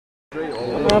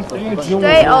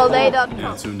DreAllDay.com.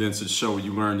 Now tuned into the show where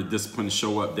you learn the discipline to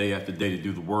show up day after day to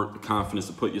do the work, the confidence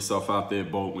to put yourself out there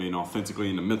boldly and authentically,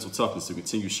 and the mental toughness to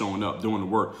continue showing up, doing the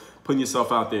work, putting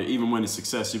yourself out there even when the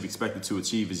success you've expected to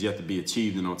achieve is yet to be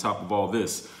achieved. And on top of all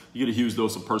this, you get a huge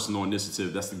dose of personal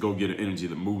initiative. That's the go-getter energy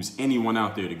that moves anyone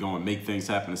out there to go and make things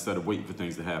happen instead of waiting for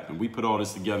things to happen. We put all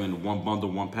this together in one bundle,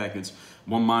 one package,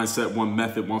 one mindset, one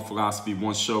method, one philosophy,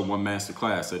 one show, one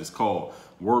masterclass that is called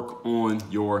Work on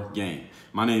Your Game.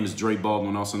 My name is Dre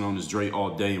Baldwin, also known as Dre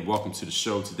All Day, and welcome to the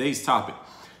show. Today's topic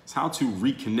is how to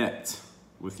reconnect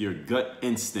with your gut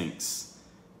instincts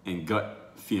and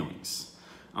gut feelings.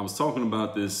 I was talking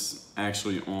about this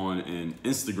actually on an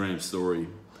Instagram story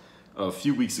a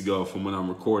few weeks ago from when I'm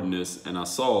recording this, and I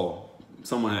saw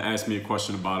someone had asked me a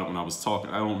question about it when I was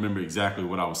talking. I don't remember exactly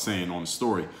what I was saying on the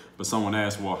story, but someone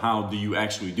asked, well, how do you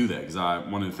actually do that? Because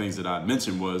one of the things that I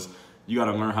mentioned was you got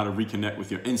to learn how to reconnect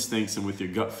with your instincts and with your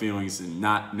gut feelings and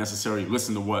not necessarily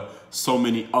listen to what so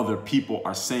many other people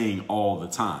are saying all the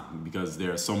time, because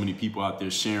there are so many people out there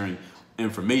sharing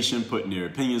information, putting their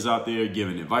opinions out there,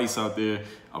 giving advice out there.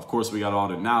 Of course, we got all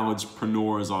the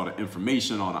knowledgepreneurs, all the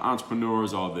information, all the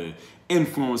entrepreneurs, all the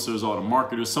influencers, all the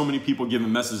marketers, so many people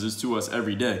giving messages to us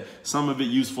every day. Some of it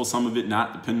useful, some of it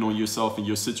not, depending on yourself and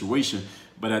your situation.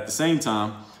 But at the same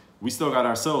time, we still got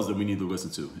ourselves that we need to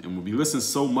listen to. And when we listen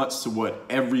so much to what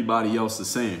everybody else is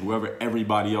saying, whoever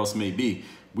everybody else may be,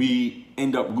 we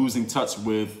end up losing touch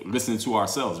with listening to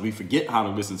ourselves. We forget how to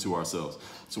listen to ourselves.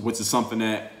 So which is something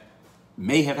that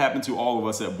may have happened to all of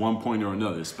us at one point or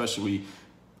another, especially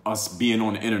us being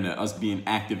on the internet, us being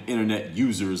active internet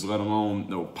users, let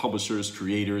alone publishers,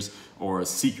 creators, or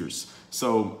seekers.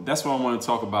 So that's what I want to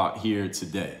talk about here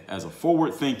today. As a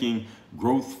forward-thinking,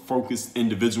 growth-focused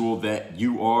individual that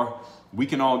you are, we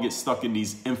can all get stuck in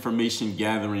these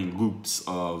information-gathering loops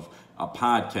of a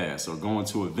podcast or going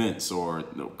to events or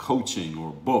coaching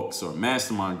or books or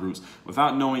mastermind groups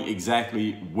without knowing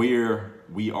exactly where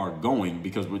we are going,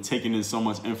 because we're taking in so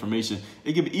much information.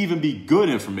 It could even be good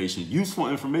information, useful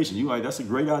information. You're like, that's a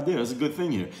great idea, that's a good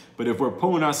thing here. But if we're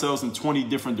pulling ourselves in 20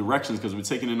 different directions because we're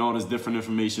taking in all this different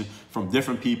information from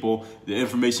different people, the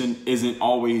information isn't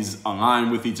always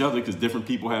aligned with each other because different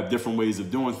people have different ways of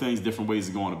doing things, different ways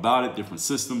of going about it, different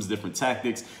systems, different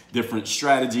tactics, different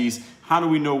strategies. How do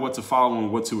we know what to follow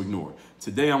and what to ignore?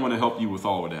 Today, I want to help you with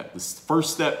all of that. The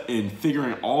first step in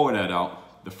figuring all of that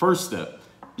out, the first step,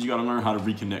 you got to learn how to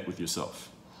reconnect with yourself.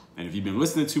 And if you've been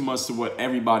listening too much to what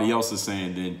everybody else is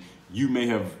saying, then you may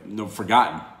have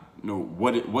forgotten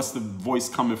what's the voice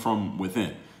coming from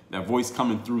within. That voice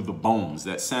coming through the bones,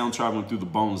 that sound traveling through the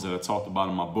bones that I talked about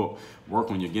in my book,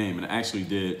 Work on Your Game. And I actually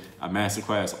did a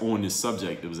masterclass on this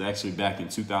subject. It was actually back in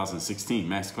 2016,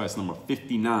 masterclass number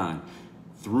 59,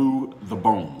 Through the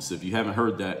Bones. If you haven't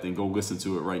heard that, then go listen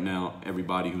to it right now,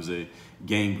 everybody who's a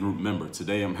game group member.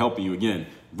 Today, I'm helping you again,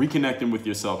 reconnecting with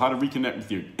yourself. How to reconnect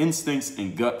with your instincts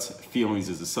and gut feelings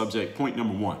is the subject. Point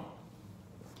number one,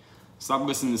 stop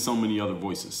listening to so many other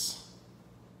voices.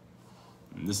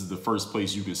 And this is the first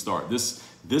place you can start.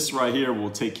 This right here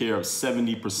will take care of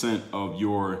 70% of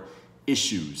your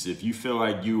issues. If you feel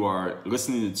like you are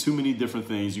listening to too many different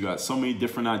things, you got so many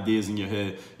different ideas in your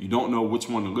head, you don't know which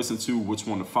one to listen to, which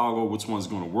one to follow, which one's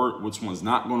going to work, which one's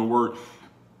not going to work.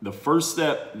 The first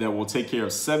step that will take care of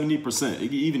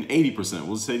 70%, even 80%,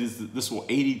 we'll say this will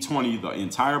 80-20, the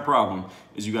entire problem,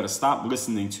 is you got to stop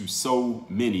listening to so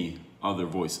many other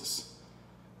voices.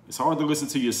 It's hard to listen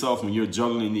to yourself when you're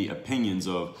juggling the opinions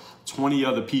of 20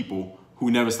 other people who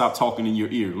never stop talking in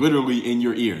your ear, literally in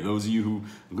your ear. Those of you who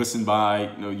listen by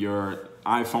your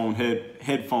iPhone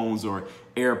headphones or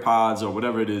AirPods or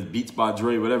whatever it is, Beats by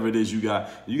Dre, whatever it is you got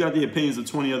the opinions of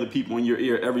 20 other people in your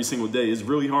ear every single day. It's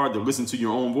really hard to listen to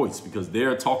your own voice because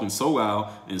they're talking so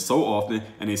loud and so often,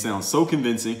 and they sound so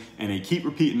convincing, and they keep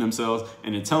repeating themselves,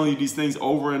 and they're telling you these things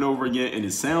over and over again, and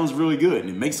it sounds really good, and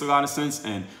it makes a lot of sense,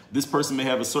 and this person may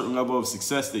have a certain level of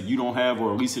success that you don't have,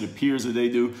 or at least it appears that they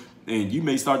do. And you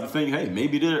may start to think, hey,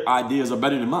 maybe their ideas are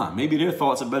better than mine. Maybe their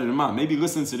thoughts are better than mine. Maybe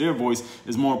listening to their voice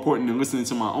is more important than listening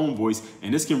to my own voice.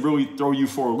 And this can really throw you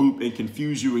for a loop and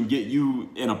confuse you and get you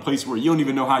in a place where you don't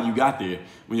even know how you got there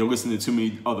when you're listening to too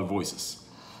many other voices.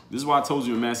 This is why I told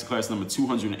you in masterclass number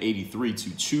 283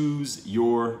 to choose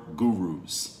your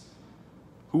gurus.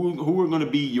 Who are going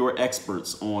to be your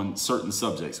experts on certain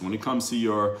subjects when it comes to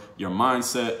your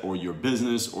mindset or your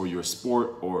business or your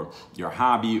sport or your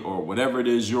hobby or whatever it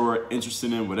is you're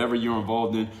interested in, whatever you're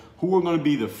involved in? Who are going to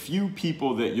be the few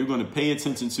people that you're going to pay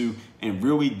attention to and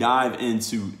really dive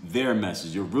into their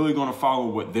message? You're really going to follow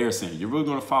what they're saying. You're really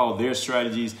going to follow their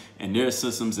strategies and their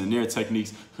systems and their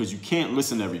techniques, because you can't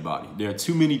listen to everybody. There are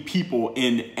too many people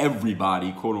in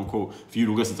everybody, quote unquote, for you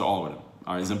to listen to all of them.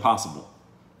 All right, it's impossible.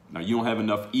 Now, you don't have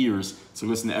enough ears to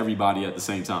listen to everybody at the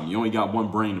same time. You only got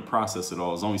one brain to process it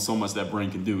all. There's only so much that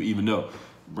brain can do, even though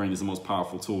the brain is the most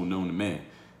powerful tool known to man.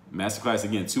 Masterclass,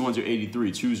 again,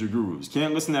 283, choose your gurus.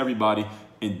 Can't listen to everybody,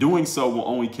 and doing so will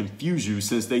only confuse you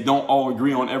since they don't all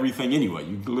agree on everything anyway.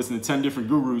 You can listen to 10 different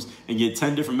gurus and get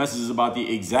 10 different messages about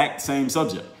the exact same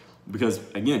subject. Because,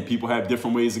 again, people have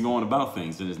different ways of going about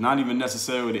things. And it's not even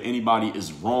necessarily that anybody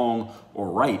is wrong or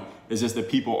right. It's just that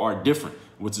people are different,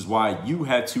 which is why you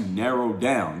had to narrow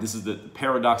down. This is the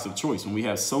paradox of choice. When we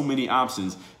have so many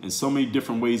options and so many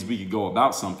different ways we could go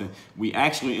about something, we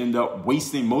actually end up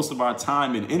wasting most of our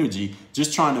time and energy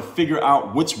just trying to figure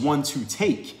out which one to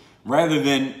take, rather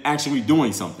than actually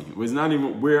doing something. We're not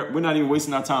even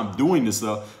wasting our time doing this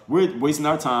stuff. We're wasting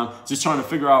our time just trying to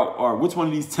figure out, all right, which one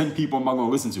of these 10 people am I going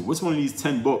to listen to? Which one of these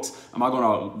 10 books am I going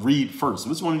to read first?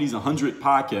 Which one of these 100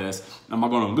 podcasts am I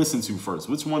going to listen to first?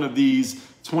 Which one of these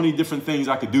 20 different things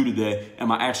I could do today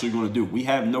am I actually going to do? We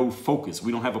have no focus.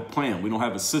 We don't have a plan. We don't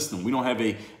have a system. We don't have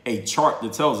a chart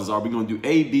that tells us, are we going to do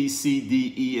A, B, C,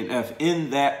 D, E, and F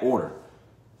in that order?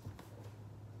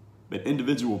 But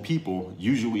individual people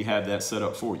usually have that set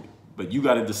up for you. But you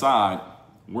got to decide,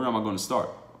 where am I going to start?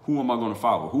 Who am I going to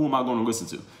follow? Who am I going to listen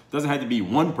to? It doesn't have to be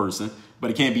one person, but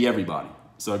it can't be everybody.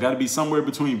 So it got to be somewhere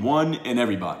between one and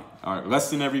everybody. All right,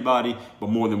 less than everybody, but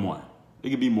more than one. It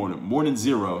could be more than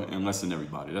zero and less than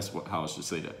everybody. That's how I should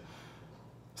say that.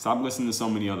 Stop listening to so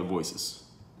many other voices.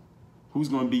 Who's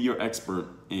going to be your expert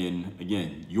in,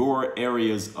 again, your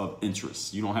areas of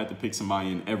interest? You don't have to pick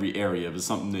somebody in every area. If it's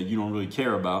something that you don't really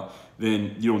care about,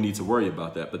 then you don't need to worry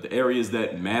about that. But the areas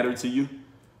that matter to you,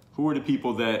 who are the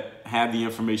people that have the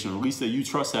information, or at least that you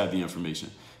trust have the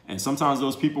information? And sometimes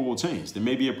those people will change. There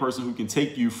may be a person who can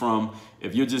take you from,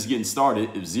 if you're just getting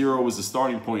started, if 0 is the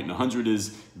starting point and 100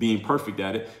 is being perfect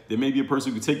at it, there may be a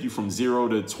person who can take you from 0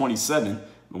 to 27.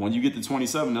 But when you get to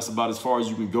 27, that's about as far as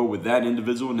you can go with that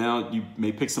individual. Now you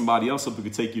may pick somebody else up who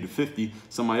could take you to 50.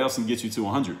 Somebody else can get you to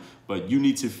 100. But you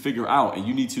need to figure out and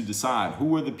you need to decide,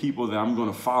 who are the people that I'm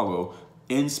going to follow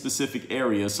in specific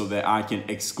areas so that I can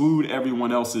exclude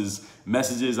everyone else's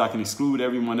messages. I can exclude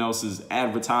everyone else's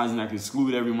advertising. I can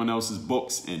exclude everyone else's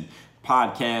books and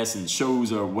podcasts and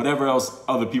shows or whatever else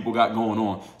other people got going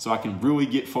on. So I can really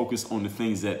get focused on the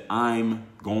things that I'm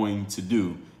going to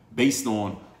do based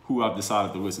on who I've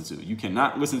decided to listen to. You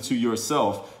cannot listen to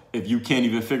yourself if you can't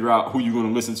even figure out who you're going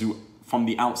to listen to from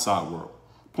the outside world.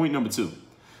 Point number 2.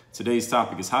 Today's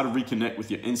topic is how to reconnect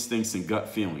with your instincts and gut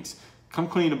feelings. Come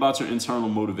clean about your internal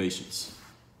motivations.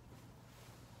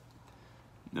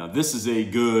 Now, this is a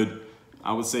good,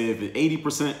 I would say, if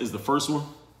 80% is the first one,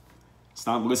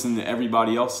 stop listening to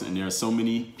everybody else. And there are so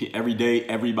many, every day,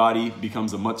 everybody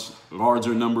becomes a much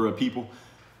larger number of people.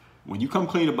 When you come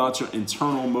clean about your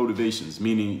internal motivations,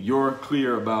 meaning you're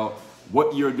clear about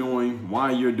what you're doing,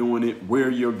 why you're doing it, where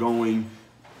you're going,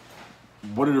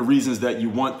 what are the reasons that you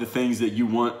want the things that you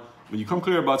want. When you come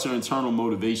clear about your internal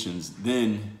motivations,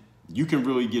 then you can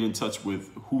really get in touch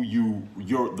with who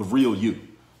you're the real you.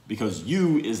 Because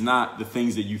you is not the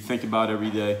things that you think about every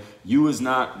day. You is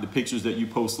not the pictures that you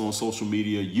post on social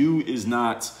media. You is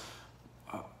not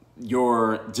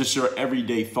your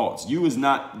everyday thoughts. You is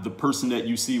not the person that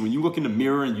you see when you look in the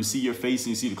mirror and you see your face and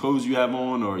you see the clothes you have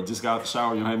on, or you just got out the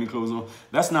shower, you don't have any clothes on.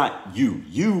 That's not you.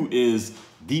 You is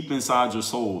deep inside your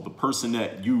soul, the person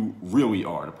that you really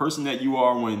are, the person that you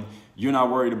are when you're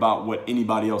not worried about what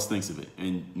anybody else thinks of it.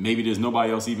 And maybe there's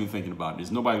nobody else even thinking about it.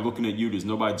 There's nobody looking at you. There's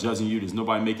nobody judging you. There's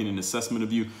nobody making an assessment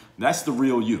of you. That's the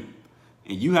real you.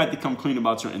 And you had to come clean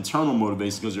about your internal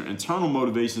motivations, because your internal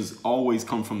motivations always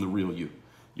come from the real you.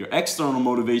 Your external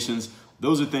motivations,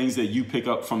 those are things that you pick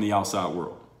up from the outside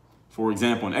world. For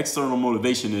example, an external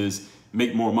motivation is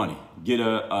make more money, get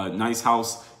a nice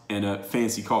house and a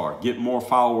fancy car, get more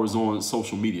followers on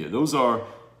social media. Those are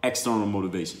external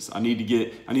motivations. I need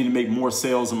to make more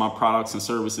sales of my products and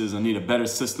services. I need a better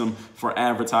system for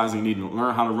advertising. I need to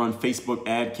learn how to run Facebook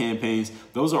ad campaigns.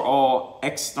 Those are all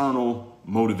external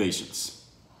motivations.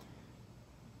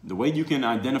 The way you can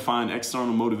identify an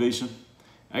external motivations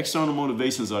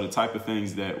are the type of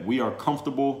things that we are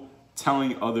comfortable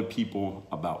telling other people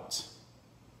about.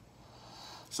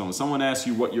 So when someone asks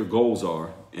you what your goals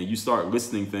are and you start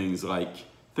listing things like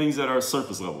Things that are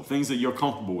surface level, things that you're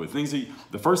comfortable with,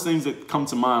 the first things that come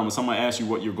to mind when somebody asks you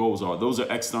what your goals are, those are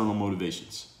external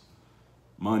motivations.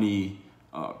 Money,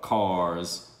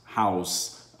 cars,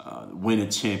 house, win a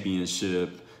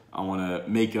championship. I want to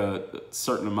make a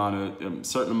certain amount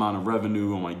of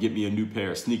revenue. I want to get me a new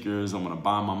pair of sneakers. I want to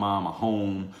buy my mom a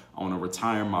home. I want to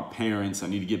retire my parents. I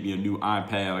need to get me a new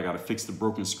iPad. I got to fix the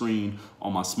broken screen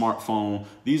on my smartphone.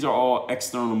 These are all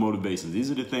external motivations. These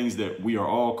are the things that we are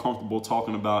all comfortable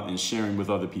talking about and sharing with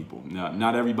other people. Now,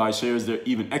 not everybody shares their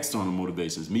even external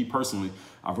motivations. Me personally,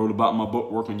 I wrote about in my book,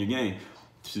 Work on Your Game.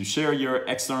 To share your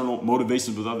external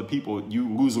motivations with other people, you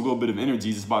lose a little bit of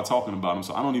energy just by talking about them.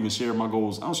 So I don't even share my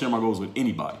goals. I don't share my goals with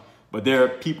anybody. But there are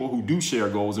people who do share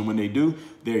goals, and when they do,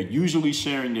 they're usually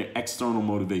sharing their external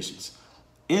motivations.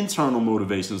 Internal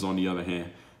motivations, on the other hand,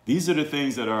 these are the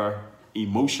things that are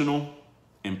emotional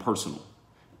and personal.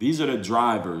 These are the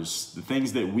drivers, the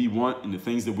things that we want and the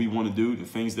things that we want to do, the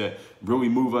things that really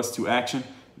move us to action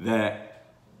that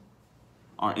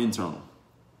are internal,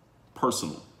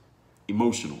 personal,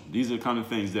 emotional. These are the kind of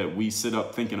things that we sit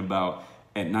up thinking about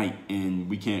at night and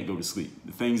we can't go to sleep.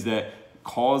 The things that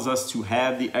cause us to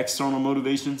have the external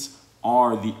motivations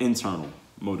are the internal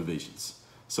motivations.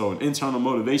 So an internal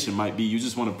motivation might be you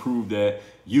just want to prove that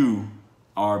you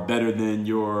are better than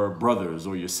your brothers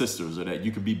or your sisters, or that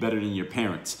you could be better than your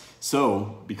parents.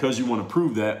 So because you want to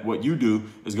prove that, what you do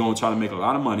is go and try to make a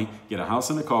lot of money, get a house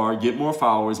and a car, get more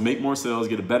followers, make more sales,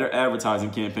 get a better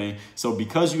advertising campaign. So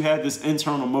because you have this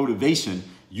internal motivation,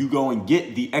 you go and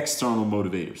get the external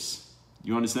motivators.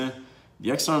 You understand?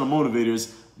 The external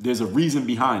motivators, there's a reason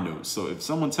behind those. So if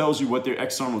someone tells you what their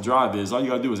external drive is, all you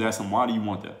got to do is ask them, why do you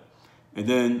want that? And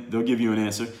then they'll give you an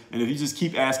answer. And if you just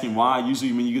keep asking why,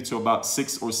 usually when you get to about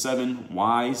 6 or 7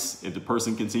 whys, if the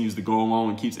person continues to go along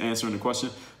and keeps answering the question,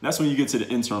 that's when you get to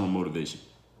the internal motivation.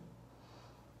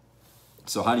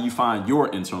 So how do you find your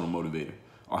internal motivator?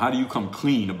 Or how do you come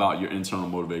clean about your internal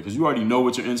motivator? Because you already know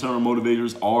what your internal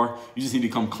motivators are. You just need to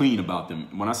come clean about them.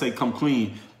 When I say come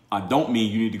clean, I don't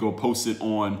mean you need to go post it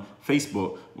on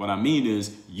Facebook. What I mean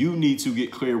is you need to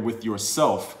get clear with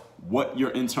yourself what your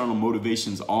internal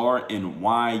motivations are and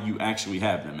why you actually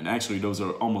have them. And actually, those are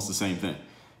almost the same thing.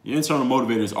 Your internal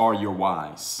motivators are your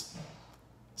whys.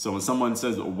 So when someone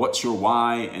says, what's your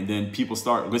why? And then people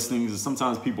start listening,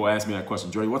 sometimes people ask me that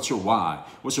question, Dre, what's your why?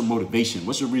 What's your motivation?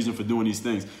 What's your reason for doing these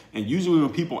things? And usually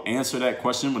when people answer that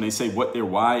question, when they say what their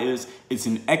why is, it's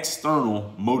an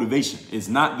external motivation. It's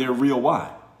not their real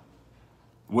why,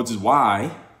 which is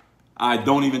why I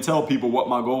don't even tell people what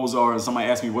my goals are. And somebody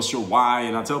asks me, what's your why?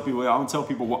 And I tell people, I don't tell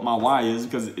people what my why is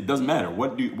because it doesn't matter.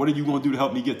 What are you going to do to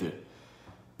help me get there?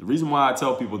 The reason why I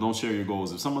tell people don't share your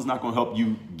goals, if someone's not going to help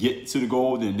you get to the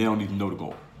goal, then they don't even know the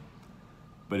goal.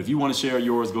 But if you want to share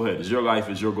yours, go ahead. It's your life,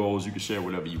 it's your goals. You can share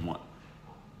whatever you want.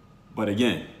 But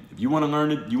again, if you want to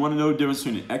learn it, you want to know the difference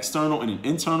between an external and an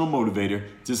internal motivator,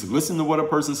 just listen to what a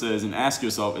person says and ask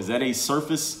yourself, is that a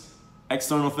surface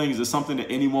external thing? Is it something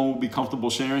that anyone will be comfortable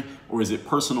sharing, or is it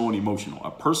personal and emotional?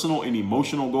 A personal and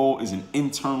emotional goal is an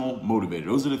internal motivator.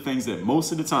 Those are the things that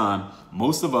most of the time,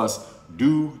 most of us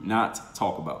do not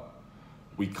talk about.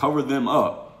 We cover them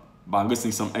up by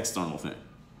listing some external thing.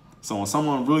 So when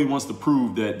someone really wants to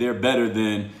prove that they're better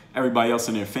than everybody else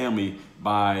in their family,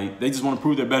 they just want to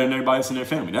prove they're better than everybody else in their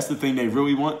family. That's the thing they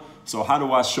really want. So how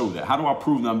do I show that? How do I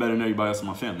prove that I'm better than everybody else in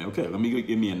my family? Okay, let me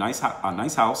give me a nice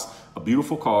house, a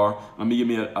beautiful car. Let me give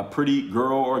me a pretty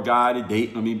girl or guy to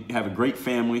date. Let me have a great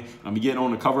family. Let me get on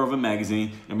the cover of a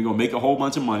magazine. And we're going to make a whole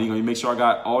bunch of money. Let me make sure I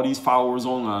got all these followers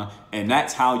online. And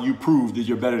that's how you prove that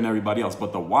you're better than everybody else.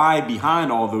 But the why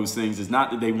behind all those things is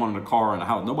not that they wanted a car and a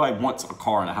house. Nobody wants a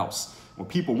car and a house. What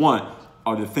people want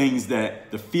are the feelings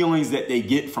that they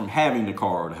get from having the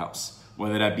car or the house.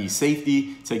 Whether that be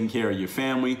safety, taking care of your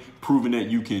family, proving that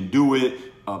you can do it,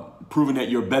 proving that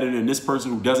you're better than this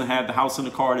person who doesn't have the house and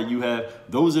the car that you have.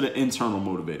 Those are the internal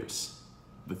motivators.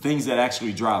 The things that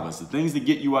actually drive us, the things that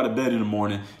get you out of bed in the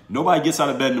morning. Nobody gets out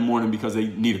of bed in the morning because they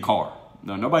need a car.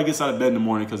 No, nobody gets out of bed in the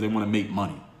morning because they want to make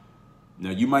money.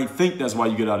 Now, you might think that's why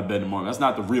you get out of bed in the morning. That's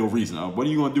not the real reason. What are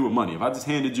you going to do with money? If I just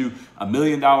handed you $1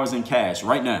 million in cash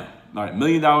right now, all right, $1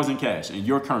 million in cash in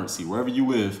your currency, wherever you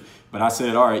live, but I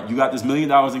said, all right, you got this $1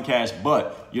 million in cash,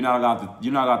 but you're not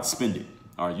allowed to spend it.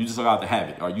 All right, you just allowed to have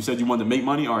it. All right, you said you wanted to make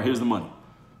money. All right, here's the money,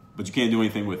 but you can't do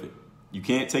anything with it. You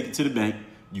can't take it to the bank.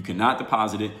 You cannot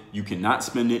deposit it. You cannot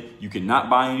spend it. You cannot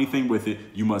buy anything with it.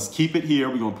 You must keep it here.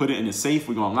 We're going to put it in a safe.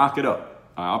 We're going to lock it up.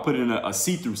 All right, I'll put it in a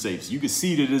see-through safe so you can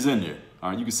see that it's in there. All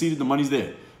right, you can see that the money's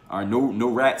there. All right, no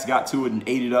rats got to it and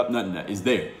ate it up. Nothing of that. It's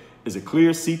there. It's a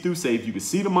clear see-through safe. You can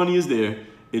see the money is there.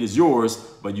 It is yours,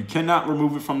 but you cannot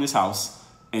remove it from this house.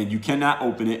 and you cannot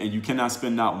open it, and you cannot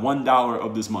spend not $1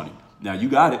 of this money. Now, you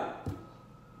got it.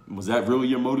 Was that really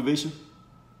your motivation?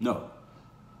 No.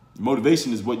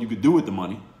 Motivation is what you could do with the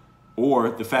money,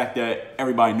 or the fact that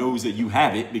everybody knows that you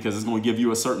have it because it's going to give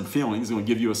you a certain feeling, it's going to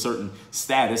give you a certain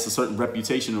status, a certain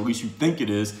reputation, or at least you think it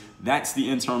is. That's the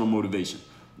internal motivation.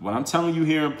 What I'm telling you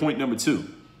here in point number 2,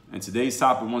 and today's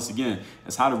topic once again,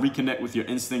 is how to reconnect with your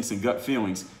instincts and gut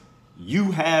feelings.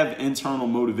 You have internal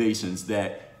motivations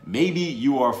that maybe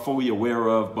you are fully aware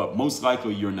of, but most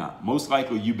likely you're not. Most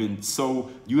likely you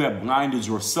have blinded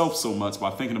yourself so much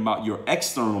by thinking about your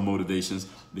external motivations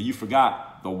that you forgot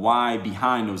the why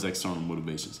behind those external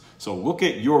motivations. So look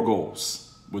at your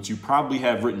goals, which you probably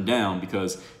have written down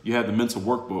because you had the mental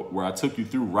workbook where I took you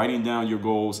through writing down your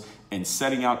goals and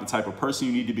setting out the type of person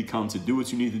you need to become to do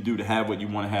what you need to do to have what you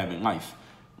want to have in life,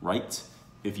 right?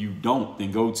 If you don't,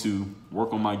 then go to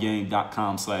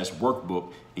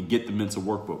workonmygame.com/workbook and get the mental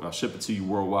workbook. I'll ship it to you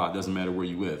worldwide. Doesn't matter where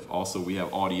you live. Also, we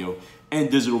have audio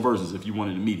and digital versions if you want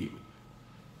it immediately.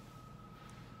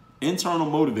 Internal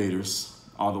motivators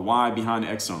are the why behind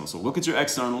the external. So look at your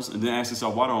externals and then ask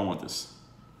yourself, why do I want this?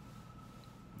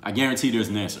 I guarantee there's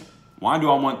an answer. Why do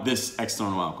I want this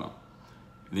external outcome?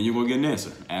 And then you're going to get an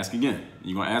answer. Ask again.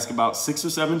 You're going to ask about 6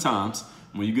 or 7 times.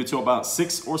 When you get to about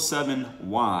 6 or 7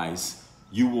 whys,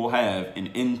 you will have an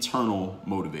internal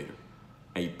motivator,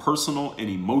 a personal and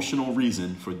emotional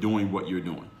reason for doing what you're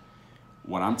doing.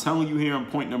 What I'm telling you here in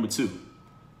point number 2,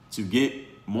 to get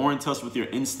more in touch with your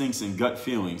instincts and gut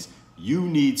feelings, you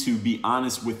need to be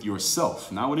honest with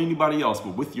yourself, not with anybody else,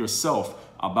 but with yourself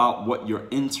about what your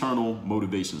internal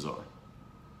motivations are.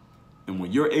 And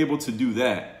when you're able to do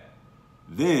that,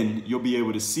 then you'll be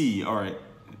able to see, all right,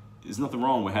 there's nothing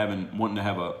wrong with wanting to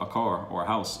have a car or a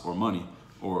house or money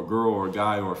or a girl or a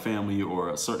guy or a family or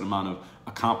a certain amount of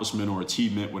accomplishment or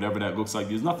achievement, whatever that looks like.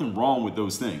 There's nothing wrong with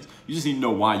those things. You just need to know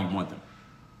why you want them.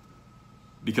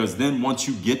 Because then once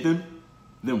you get them,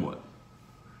 then what?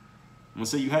 Let's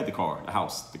say you had the car, the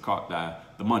house,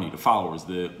 the money, the followers,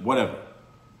 the whatever.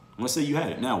 Let's say you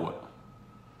had it. Now what?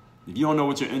 If you don't know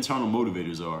what your internal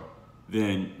motivators are,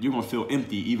 then you're going to feel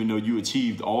empty even though you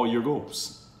achieved all your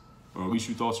goals, or at least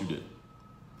you thought you did.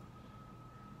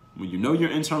 When you know your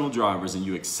internal drivers and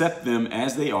you accept them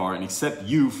as they are and accept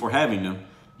you for having them,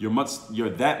 you're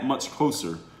that much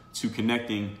closer to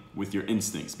connecting with your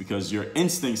instincts, because your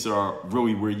instincts are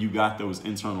really where you got those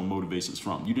internal motivations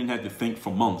from. You didn't have to think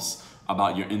for months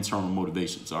about your internal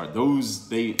motivations. All right, those,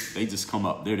 they just come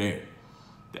up. They're there.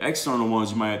 The external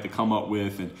ones you might have to come up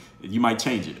with, and you might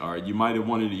change it. All right, you might have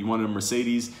wanted a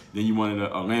Mercedes, then you wanted a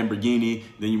Lamborghini,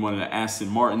 then you wanted an Aston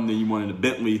Martin, then you wanted a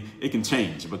Bentley. It can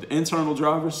change, but the internal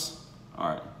drivers, all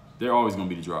right, they're always going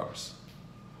to be the drivers.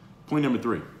 Point number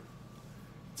 3.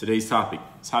 Today's topic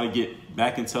is how to get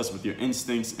back in touch with your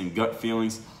instincts and gut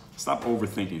feelings. Stop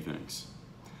overthinking things.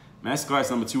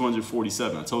 Masterclass number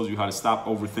 247. I told you how to stop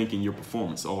overthinking your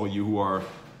performance. All you who are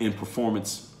in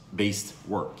performance-based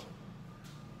work.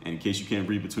 And in case you can't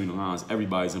read between the lines,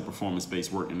 everybody's in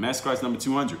performance-based work. In Masterclass number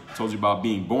 200, I told you about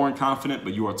being born confident,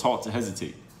 but you are taught to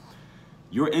hesitate.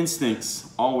 Your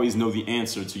instincts always know the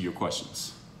answer to your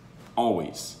questions.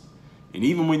 Always. And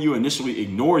even when you initially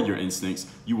ignore your instincts,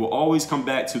 you will always come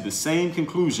back to the same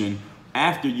conclusion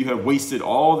after you have wasted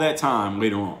all that time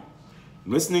later on.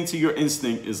 Listening to your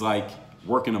instinct is like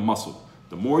working a muscle.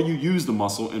 The more you use the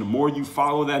muscle and the more you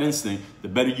follow that instinct, the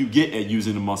better you get at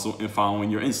using the muscle and following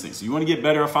your instincts. So you want to get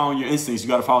better at following your instincts, you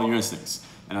got to follow your instincts.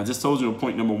 And I just told you in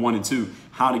point number 1 and 2,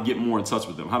 how to get more in touch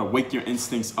with them, how to wake your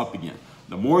instincts up again.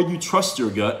 The more you trust your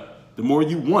gut, the more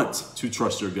you want to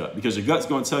trust your gut, because your gut's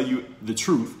going to tell you the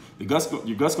truth. Your gut's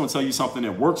going to tell you something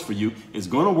that works for you. It's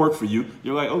going to work for you.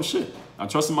 You're like, oh shit, I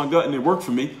trusted my gut and it worked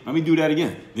for me. Let me do that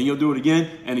again. Then you'll do it again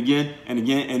and again and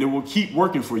again, and it will keep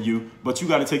working for you, but you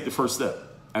got to take the first step.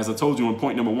 As I told you in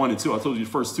point number 1 and 2, I told you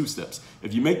the first 2 steps.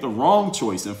 If you make the wrong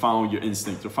choice in following your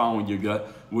instinct or following your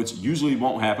gut, which usually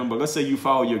won't happen, but let's say you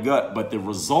follow your gut, but the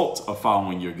result of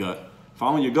following your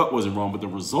gut wasn't wrong, but the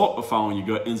result of following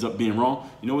your gut ends up being wrong,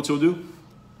 you know what you'll do?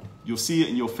 You'll see it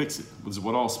and you'll fix it, which is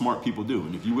what all smart people do.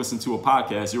 And if you listen to a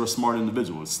podcast, you're a smart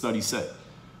individual. It's study set.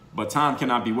 But time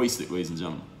cannot be wasted, ladies and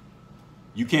gentlemen.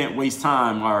 You can't waste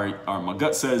time. All right, my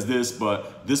gut says this,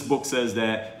 but this book says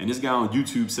that, and this guy on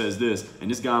YouTube says this, and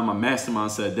this guy on my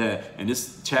mastermind said that, and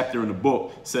this chapter in the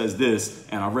book says this,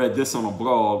 and I read this on a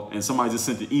blog, and somebody just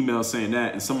sent an email saying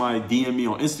that, and somebody DM'd me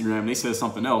on Instagram, and they said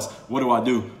something else. What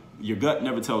do? Your gut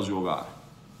never tells you a lie.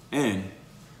 And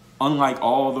unlike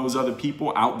all those other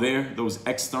people out there, those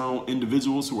external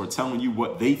individuals who are telling you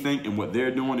what they think and what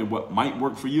they're doing and what might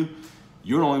work for you,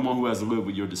 you're the only one who has to live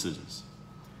with your decisions.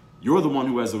 You're the one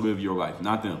who has to live your life,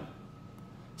 not them.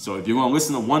 So if you're going to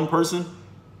listen to one person,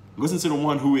 listen to the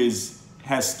one who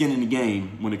has skin in the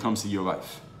game when it comes to your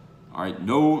life. All right?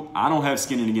 No, I don't have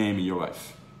skin in the game in your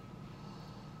life.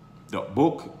 The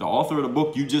author of the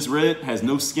book you just read has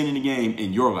no skin in the game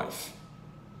in your life.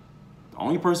 The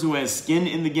only person who has skin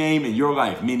in the game in your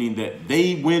life, meaning that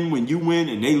they win when you win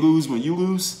and they lose when you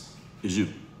lose, is you.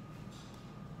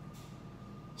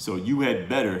 So you had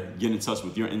better get in touch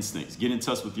with your instincts, get in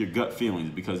touch with your gut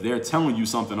feelings, because they're telling you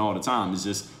something all the time. It's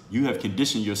just you have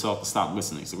conditioned yourself to stop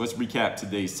listening. So let's recap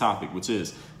today's topic, which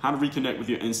is how to reconnect with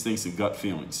your instincts and gut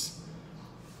feelings.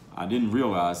 I didn't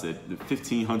realize that the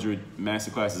 1,500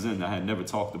 masterclasses in, I had never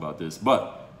talked about this,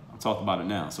 but I'll talk about it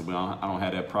now, so I don't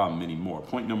have that problem anymore.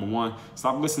 Point number one,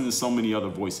 stop listening to so many other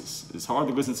voices. It's hard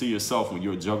to listen to yourself when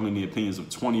you're juggling the opinions of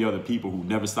 20 other people who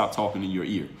never stop talking in your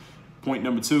ear. Point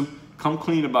number two, come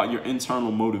clean about your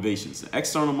internal motivations. The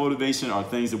external motivation are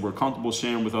things that we're comfortable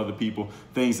sharing with other people,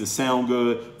 things that sound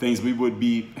good, things we would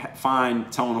be fine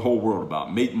telling the whole world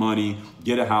about. Make money,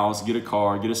 get a house, get a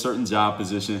car, get a certain job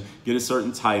position, get a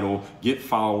certain title, get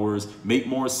followers, make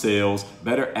more sales,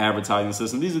 better advertising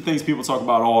system. These are things people talk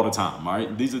about all the time, all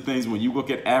right? These are things when you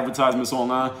look at advertisements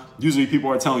online, usually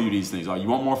people are telling you these things. You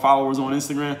want more followers on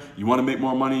Instagram? You want to make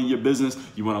more money in your business?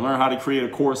 You want to learn how to create a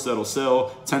course that'll sell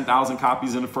 10,000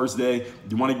 copies in the first day?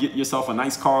 You want to get yourself a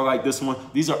nice car like this one?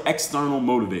 These are external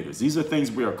motivators. These are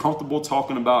things we are comfortable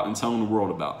talking about and telling the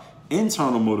world about.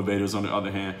 Internal motivators, on the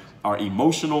other hand, are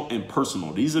emotional and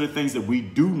personal. These are the things that we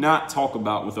do not talk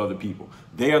about with other people.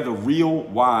 They are the real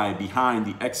why behind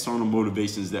the external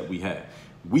motivations that we have.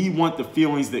 We want the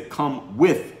feelings that come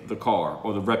with the car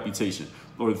or the reputation,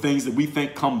 or the things that we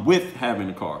think come with having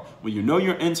a car. When you know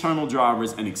your internal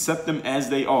drivers and accept them as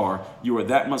they are, you are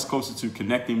that much closer to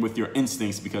connecting with your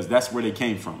instincts, because that's where they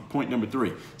came from. Point number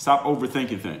three, stop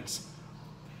overthinking things.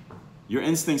 Your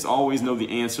instincts always know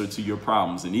the answer to your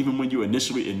problems. And even when you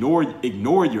initially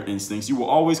ignore your instincts, you will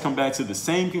always come back to the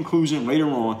same conclusion later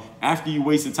on after you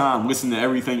wasted time listening to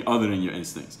everything other than your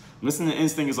instincts. Listening to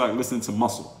instinct is like listening to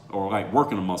muscle, or like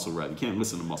working a muscle, rather. You can't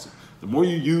listen to muscle. The more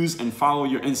you use and follow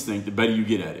your instinct, the better you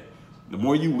get at it. The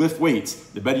more you lift weights,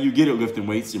 the better you get at lifting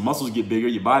weights. Your muscles get bigger,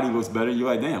 your body looks better. You're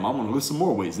like, damn, I want to lift some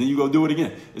more weights. Then you go do it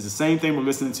again. It's the same thing with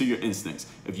listening to your instincts.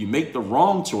 If you make the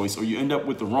wrong choice or you end up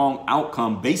with the wrong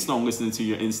outcome based on listening to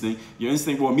your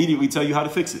instinct will immediately tell you how to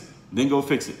fix it. Then go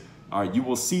fix it. All right, you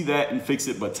will see that and fix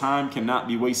it, but time cannot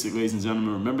be wasted, ladies and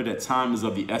gentlemen. Remember that time is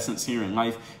of the essence here in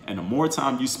life, and the more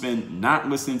time you spend not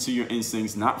listening to your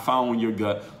instincts, not following your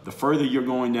gut, the further you're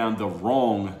going down the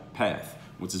wrong path,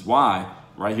 which is why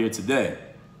right here today,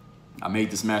 I made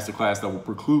this masterclass that will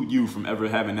preclude you from ever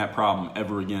having that problem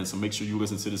ever again. So make sure you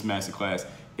listen to this masterclass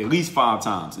at least 5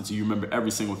 times until you remember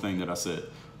every single thing that I said.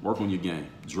 Work on your game.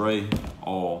 Dre,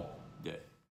 all